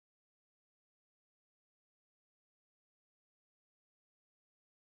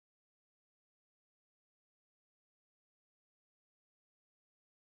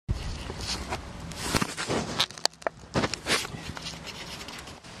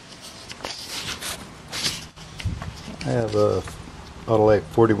I have a Autolite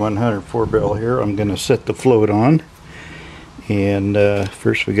 4100 4-barrel here. I'm going to set the float on, and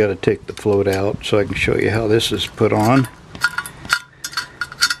first we got to take the float out so I can show you how this is put on.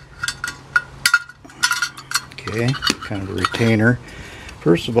 Okay, kind of a retainer.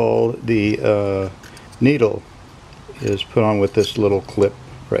 First of all, the needle is put on with this little clip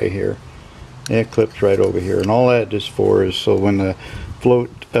right here. And it clips right over here, and all that is for is so when the float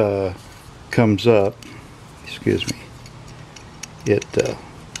comes up, excuse me, it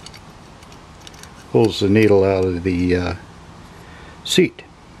pulls the needle out of the seat.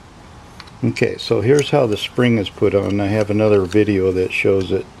 Okay, so here's how the spring is put on. I have another video that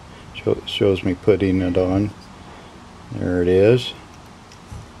shows it, shows me putting it on. There it is.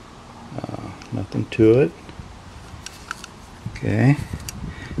 Nothing to it. Okay,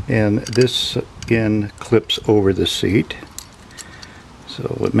 and this again clips over the seat,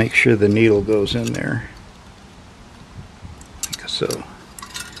 so we'll make sure the needle goes in there like so.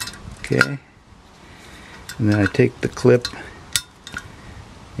 Okay, and then I take the clip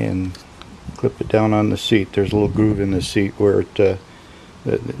and clip it down on the seat. There's a little groove in the seat where it,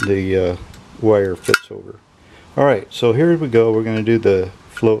 the wire fits over. Alright, so here we go. We're going to do the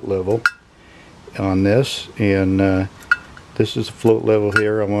float level on this, and this is the float level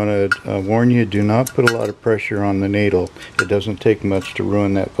here. I want to warn you, do not put a lot of pressure on the needle. It doesn't take much to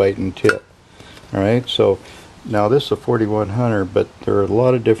ruin that Viton tip. Alright, so now this is a 4100, but there are a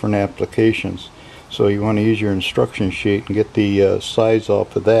lot of different applications. So you want to use your instruction sheet and get the size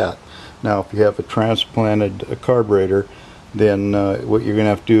off of that. Now if you have a transplanted carburetor, then what you're going to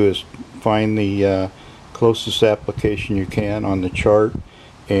have to do is find the closest application you can on the chart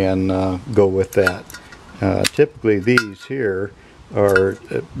and go with that. Typically these here are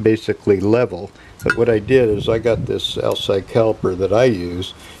basically level, but what I did is I got this outside caliper that I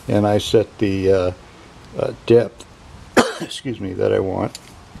use, and I set the depth excuse me, that I want,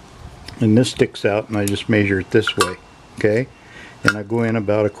 and this sticks out, and I just measure it this way. Okay, and I go in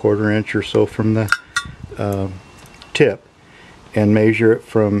about a 1/4 inch or so from the tip and measure it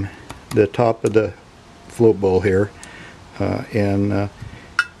from the top of the float bowl here, and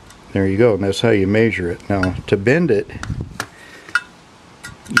there you go, and that's how you measure it. Now to bend it,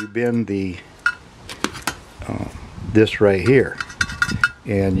 you bend the this right here,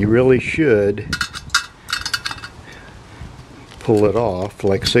 and you really should pull it off.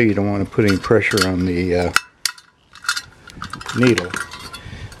 Like say you don't want to put any pressure on the needle.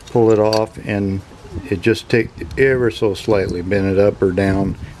 Pull it off, and it just take ever so slightly, bend it up or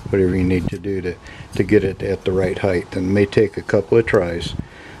down, whatever you need to do to get it at the right height. And it may take a couple of tries,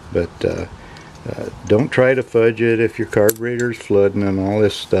 but don't try to fudge it. If your carburetor is flooding and all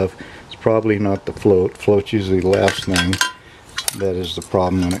this stuff, it's probably not the float. Float's usually the last thing that is the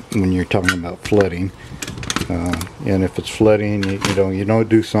problem when you're talking about flooding. And if it's flooding, you don't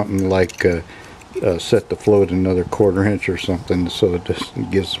do something like set the float another 1/4 inch or something so it doesn't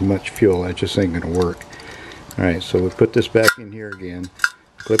give as much fuel. That just ain't going to work. Alright, so we put this back in here again,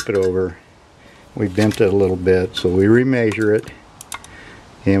 clip it over. We bent it a little bit, so we remeasure it,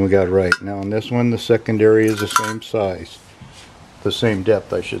 and we got it right. Now on this one, the secondary is the same size, the same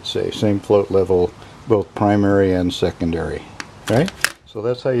depth I should say, same float level, both primary and secondary. Right? So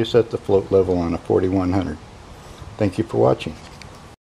that's how you set the float level on a 4100. Thank you for watching.